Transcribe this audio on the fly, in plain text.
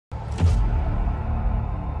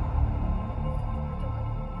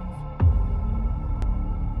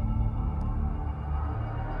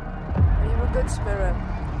good spirit.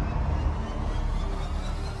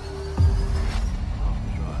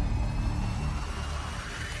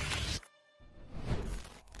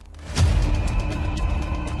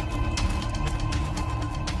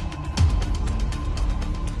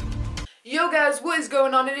 Yo guys, what is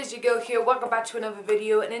going on? It is your girl here. Welcome back to another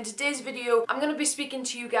video, and in today's video I'm going to be speaking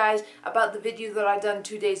to you guys about the video that I done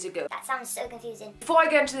 2 days ago. That sounds so confusing. Before I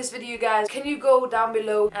get into this video guys, can you go down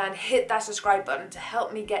below and hit that subscribe button to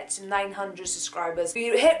help me get to 900 subscribers. If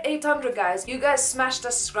you hit 800 guys, you guys smash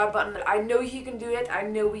that subscribe button. I know you can do it. I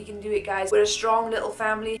know we can do it guys. We're a strong little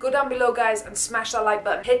family. Go down below guys and smash that like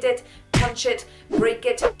button. Hit it, punch it, break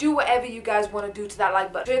it, do whatever you guys want to do to that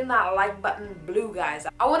like button. Turn that like button blue guys.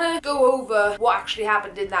 I want to go over what actually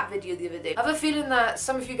happened in that video the other day. I have a feeling that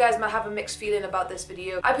some of you guys might have a mixed feeling about this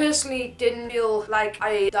video. I personally didn't feel like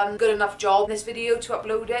I done a good enough job in this video to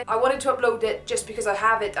upload it. I wanted to upload it just because I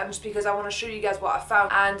have it and just because I want to show you guys what I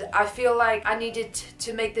found, and I feel like I needed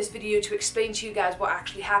to make this video to explain to you guys what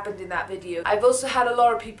actually happened in that video. I've also had a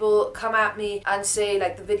lot of people come at me and say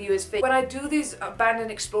like the video is fake. When I do these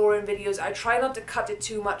abandoned exploring videos, I try not to cut it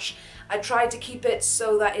too much. I try to keep it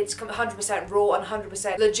so that it's 100% raw and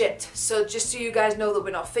 100% legit. So just so you guys know that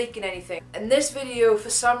we're not faking anything. In this video, for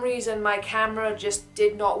some reason, my camera just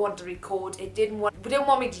did not want to record. We didn't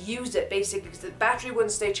want me to use it basically because the battery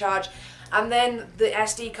wouldn't stay charged, and then the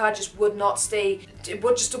SD card just would not stay. It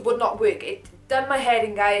would not work. It done my head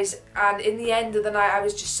in guys, and in the end of the night I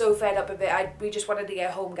was just so fed up of it. We just wanted to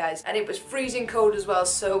get home guys, and it was freezing cold as well,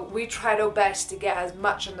 so we tried our best to get as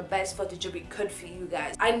much and the best footage that we could for you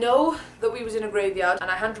guys. I know that we was in a graveyard, and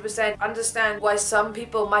I 100% understand why some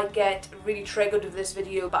people might get really triggered with this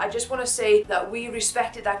video, but I just want to say that we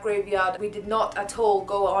respected that graveyard. We did not at all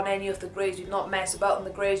go on any of the graves. We did not mess about on the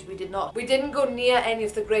graves. We didn't go near any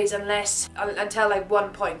of the graves until like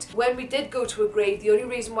one point. When we did go to a grave, the only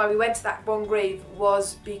reason why we went to that one grave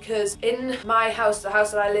was because in my house, the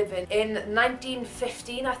house that I live in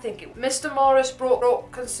 1915 I think, Mr. Morris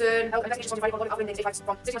brought concern.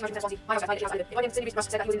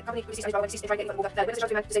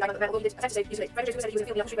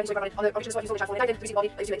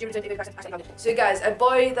 So guys, a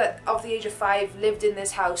boy that of the age of 5 lived in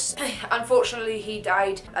this house. Unfortunately he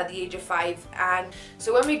died at the age of 5, and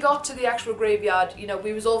so when we got to the actual graveyard, you know,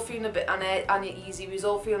 we was all feeling a bit uneasy, we was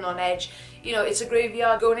all feeling on edge. You know, it's a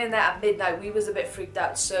graveyard. Going in there at midnight, we was a bit freaked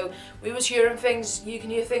out. So we was hearing things. You can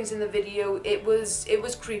hear things in the video. It was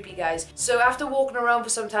creepy, guys. So after walking around for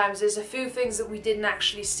some time, there's a few things that we didn't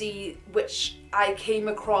actually see, which I came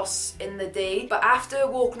across in the day. But after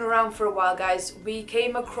walking around for a while, guys, we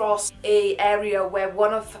came across a area where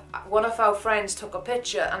one of our friends took a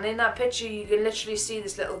picture, and in that picture you can literally see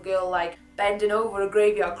this little girl like bending over a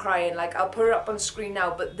graveyard crying. Like, I'll put it up on screen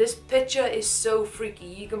now, but this picture is so freaky.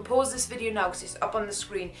 You can pause this video now because it's up on the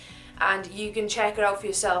screen and you can check it out for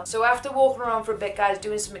yourself. So after walking around for a bit, guys,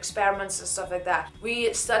 doing some experiments and stuff like that,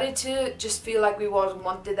 we started to just feel like we wasn't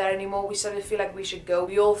wanted there anymore. We started to feel like we should go.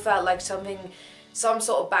 We all felt like some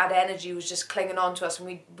sort of bad energy was just clinging on to us,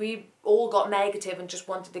 and we all got negative and just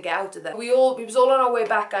wanted to get out of there. We was all on our way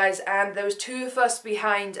back, guys, and there was 2 of us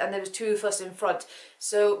behind and there was 2 of us in front.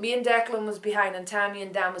 So me and Declan was behind and Tammy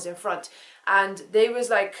and Dan was in front, and they was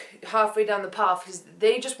like halfway down the path because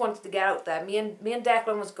they just wanted to get out there. Me and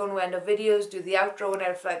Declan was going to end our videos, do the outro and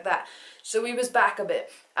everything like that. So we was back a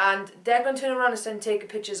bit, and Declan turned around and started taking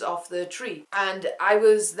pictures off the tree, and I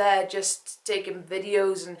was there just taking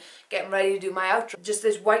videos and getting ready to do my outro. Just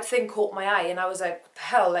this white thing caught my eye, and I was like, what the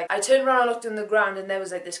hell? Like, I turned around and looked on the ground, and there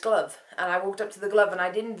was like this glove, and I walked up to the glove, and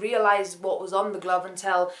I didn't realize what was on the glove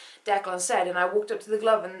until Declan said, and I walked up to the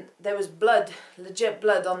glove and there was blood, legit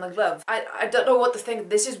blood on the glove. I don't know what to think.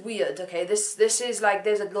 This is weird, okay? This is like,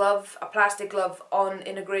 there's a glove, a plastic glove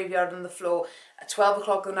in a graveyard on the floor at 12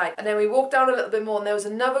 o'clock at night. And then we walked down a little bit more and there was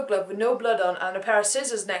another glove with no blood on and a pair of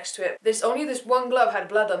scissors next to it. Only this one glove had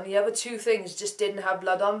blood on, the other 2 things just didn't have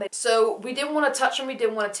blood on. So we didn't want to touch them, we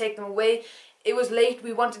didn't want to take them away. It was late,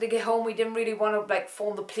 we wanted to get home, we didn't really want to like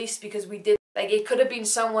phone the police because it could have been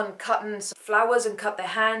someone cutting some flowers and cut their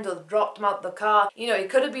hand or dropped them out the car. You know, it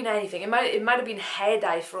could have been anything. It might have been hair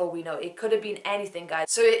dye for all we know. It could have been anything,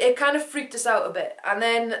 guys. So it kind of freaked us out a bit. And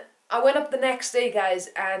then I went up the next day, guys,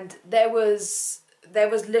 and there was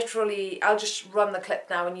literally, I'll just run the clip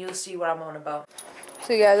now and you'll see what I'm on about.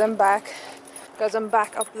 So guys, I'm back. Guys, I'm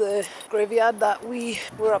back up the graveyard that we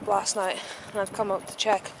were up last night, and I've come up to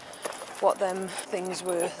check what them things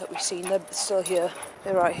were that we've seen. They're still here.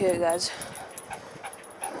 They're right here, guys.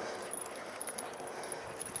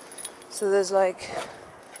 So there's like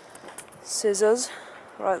scissors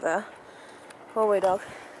right there. Go away, dog.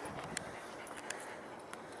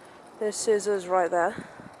 There's scissors right there.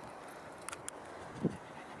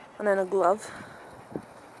 And then a glove.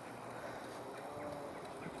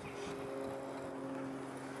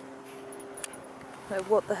 Like,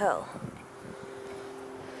 what the hell?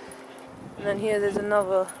 And then here there's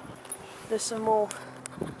another, there's some more,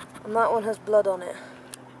 and that one has blood on it.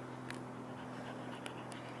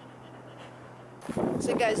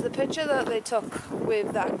 So guys, the picture that they took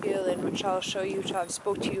with that girl in, which I'll show you, which I've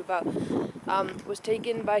spoke to you about, was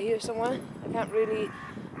taken by here somewhere. I can't really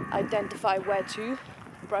identify where to,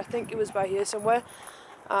 but I think it was by here somewhere.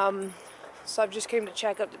 So I've just came to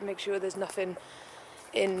check up to make sure there's nothing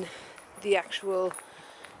in the actual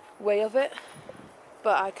way of it.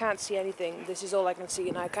 But I can't see anything. This is all I can see,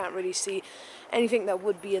 and I can't really see anything that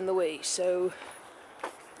would be in the way. So,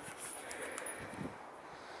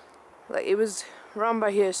 like, it was around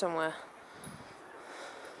by here somewhere.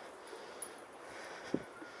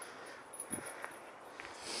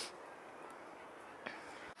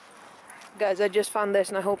 Guys, I just found this,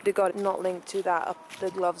 and I hope they got it not linked to that up the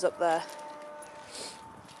gloves up there.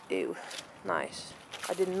 Ew, nice.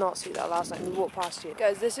 I did not see that last night. We walked past here.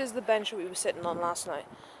 Guys, this is the bench that we were sitting on last night.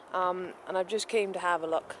 And I've just came to have a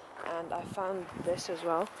look, and I found this as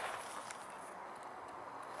well.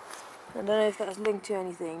 I don't know if that's linked to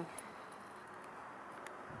anything.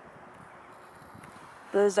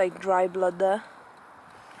 There's like dry blood there.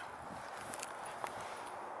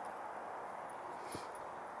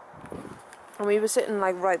 And we were sitting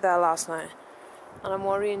like right there last night. And I'm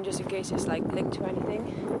worrying just in case it's like linked to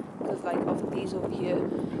anything. Because like of these over here,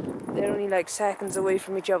 they're only like seconds away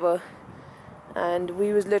from each other. And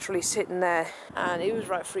we was literally sitting there, and it was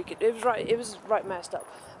right freaking, it was right messed up.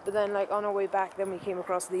 But then like on our way back, then we came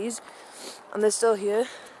across these, and they're still here.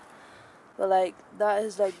 But like, that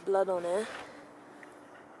is like blood on it,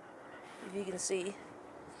 if you can see.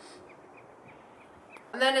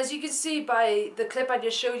 And then as you can see by the clip I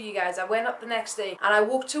just showed you guys, I went up the next day and I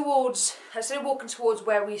started walking towards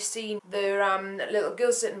where we seen the little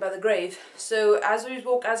girl sitting by the grave. So as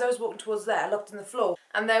I was walking towards there, I looked in the floor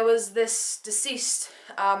and there was this deceased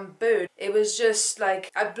bird. It was just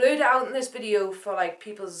like, I blurred it out in this video for like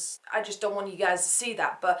I just don't want you guys to see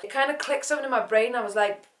that, but it kind of clicked something in my brain. I was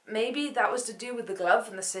like, maybe that was to do with the glove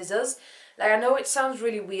and the scissors. Like, I know it sounds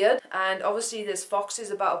really weird, and obviously there's foxes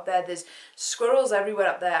about up there, there's squirrels everywhere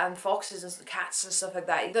up there, and foxes and cats and stuff like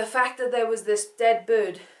that. The fact that there was this dead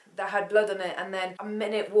bird that had blood on it, and then a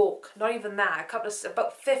minute walk, not even that,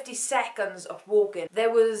 about 50 seconds of walking,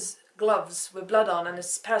 there was gloves with blood on and a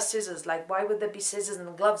pair of scissors. Like, why would there be scissors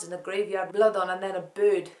and gloves in a graveyard, blood on, and then a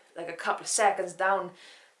bird like a couple of seconds down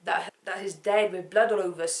that is dead with blood all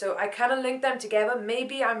over? So I kind of linked them together.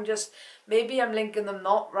 Maybe I'm linking them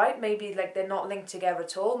not right. Maybe like they're not linked together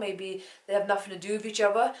at all. Maybe they have nothing to do with each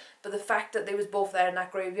other. But the fact that they was both there in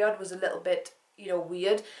that graveyard was a little bit, you know,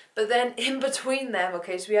 weird. But then in between them,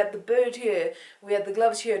 okay, so we had the bird here, we had the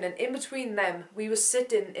gloves here, and then in between them, we were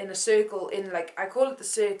sitting in a circle in, like, I call it the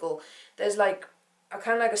circle. There's like a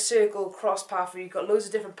kind of like a circle cross path where you've got loads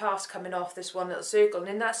of different paths coming off this one little circle, and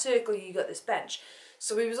in that circle you got this bench.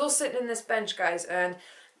 So we was all sitting in this bench, guys, and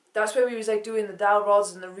that's where we was like doing the dowel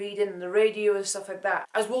rods and the reading and the radio and stuff like that.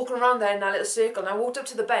 I was walking around there in that little circle, and I walked up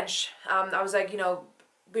to the bench. I was like, you know,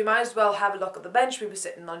 we might as well have a look at the bench we were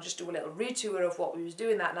sitting on, just do a little re-tour of what we was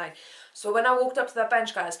doing that night. So when I walked up to that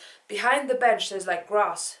bench, guys, behind the bench there's like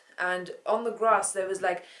grass, and on the grass there was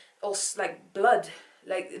like all like blood.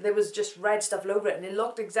 Like, there was just red stuff all over it, and it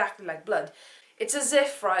looked exactly like blood. It's as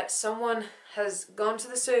if, right, someone has gone to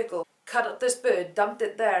the circle, cut up this bird, dumped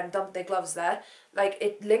it there, and dumped their gloves there. Like,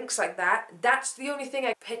 it links like that. That's the only thing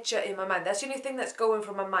I picture in my mind. That's the only thing that's going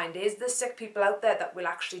from my mind. Is there sick people out there that will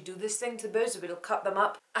actually do this thing to the birds, that will cut them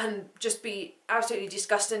up and just be absolutely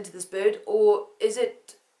disgusting to this bird? Or is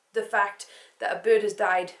it the fact that a bird has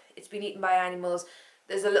died, it's been eaten by animals,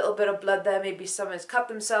 there's a little bit of blood there, maybe someone's cut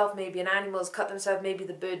themselves, maybe an animal's cut themselves, maybe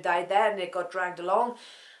the bird died there and it got dragged along,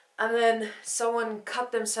 and then someone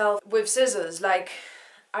cut themselves with scissors? Like,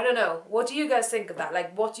 I don't know. What do you guys think of that?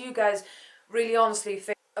 Like, what do you guys really honestly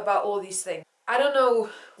think about all these things? I don't know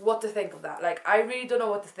what to think of that. Like, I really don't know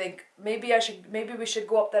what to think. Maybe we should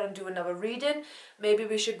go up there and do another reading. Maybe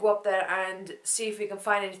we should go up there and see if we can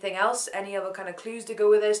find anything else, any other kind of clues to go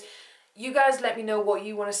with this. You guys let me know what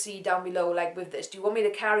you want to see down below, like, with this. Do you want me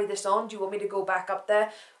to carry this on? Do you want me to go back up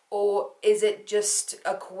there? Or is it just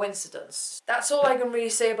a coincidence? That's all I can really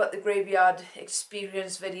say about the graveyard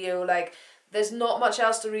experience video. Like, there's not much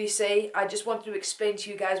else to really say. I just wanted to explain to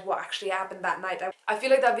you guys what actually happened that night. I feel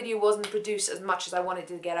like that video wasn't produced as much as I wanted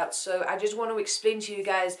to get out, so I just want to explain to you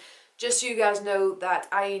guys, just so you guys know that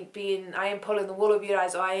I ain't pulling the wool over your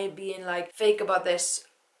eyes, or I ain't being like fake about this.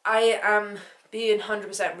 I am being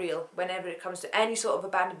 100% real whenever it comes to any sort of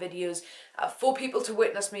abandoned videos. For people to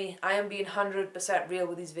witness me, I am being 100% real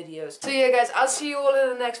with these videos. So yeah guys, I'll see you all in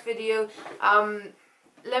the next video.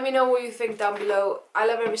 Let me know what you think down below. I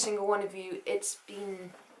love every single one of you. It's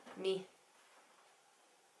been me.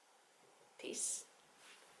 Peace.